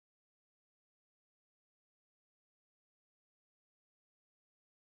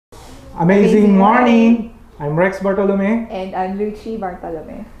Amazing morning! I'm Rex Bartolome. And I'm Lucy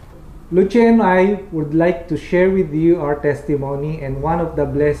Bartolome. Lucy and I would like to share with you our testimony and one of the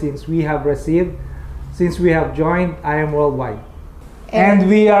blessings we have received since we have joined I Am Worldwide. And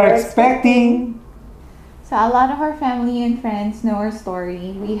we are expecting... So a lot of our family and friends know our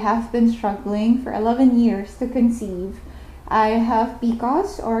story. We have been struggling for 11 years to conceive. I have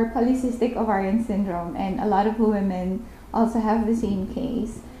PCOS or polycystic ovarian syndrome, and a lot of women also have the same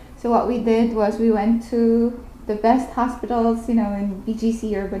case. So what we did was we went to the best hospitals, in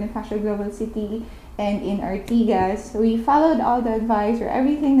BGC or Bonifacio Global City and in Ortigas. We followed all the advice or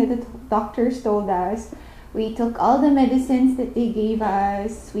everything that the doctors told us. We took all the medicines that they gave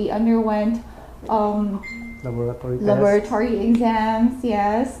us. We underwent laboratory exams,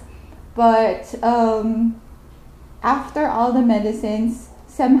 yes. But after all the medicines,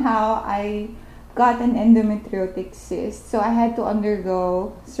 somehow I got an endometriotic cyst, so I had to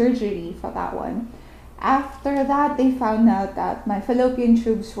undergo surgery for that one. After that, they found out that my fallopian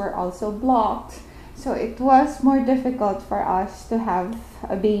tubes were also blocked, so it was more difficult for us to have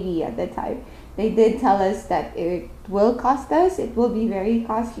a baby at the time. They did tell us that it will cost us, it will be very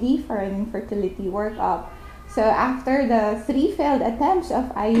costly for an infertility workup. So after the 3 failed attempts of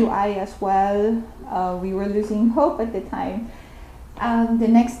IUI as well, we were losing hope at the time. The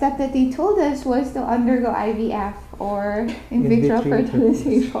next step that they told us was to undergo IVF or in vitro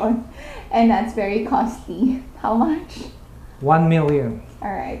fertilization, and that's very costly. How much? 1 million.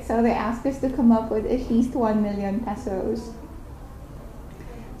 All right, so they asked us to come up with at least 1 million pesos.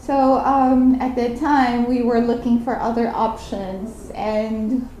 So at the time, we were looking for other options,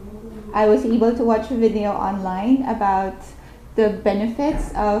 and I was able to watch a video online about the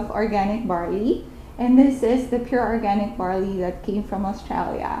benefits of organic barley. And this is the pure organic barley that came from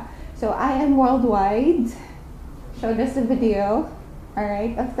Australia. So I Am Worldwide showed us a video, all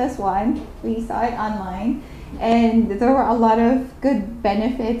right, of this one. We saw it online, and there were a lot of good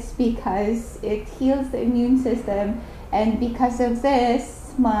benefits because it heals the immune system, and because of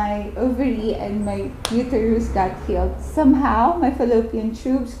this, my ovary and my uterus got healed. Somehow, my fallopian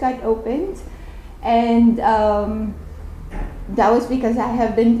tubes got opened, and that was because I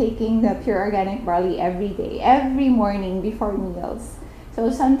have been taking the pure organic barley every day, every morning before meals.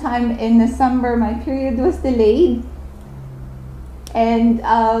 So sometime in December, my period was delayed. And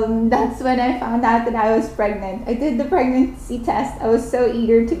that's when I found out that I was pregnant. I did the pregnancy test. I was so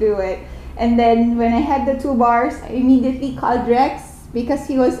eager to do it. And then when I had the 2 bars, I immediately called Rex because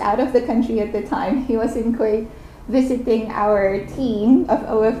he was out of the country at the time. He was in Kuwait visiting our team of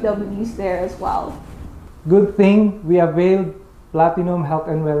OFWs there as well. Good thing we availed Platinum Health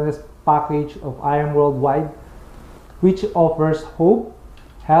and Wellness package of I Am Worldwide, which offers hope,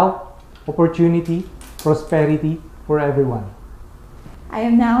 health, opportunity, prosperity for everyone. I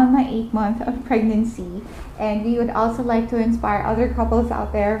am now in my 8th month of pregnancy, and we would also like to inspire other couples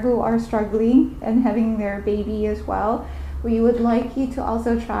out there who are struggling and having their baby as well. We would like you to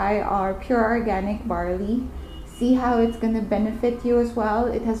also try our pure organic barley. See how it's going to benefit you as well.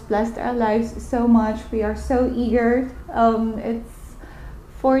 It has blessed our lives so much. We are so eager. It's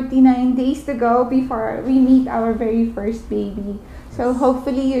 49 days to go before we meet our very first baby. So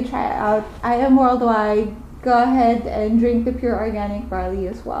hopefully you try it out. I Am Worldwide. Go ahead and drink the pure organic barley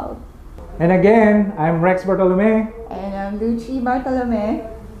as well. And again, I'm Rex Bartolome. And I'm Lucy Bartolome.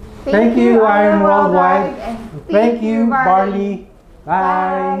 Thank you, I Am Worldwide. And thank you, Barley.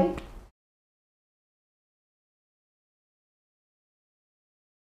 Bye.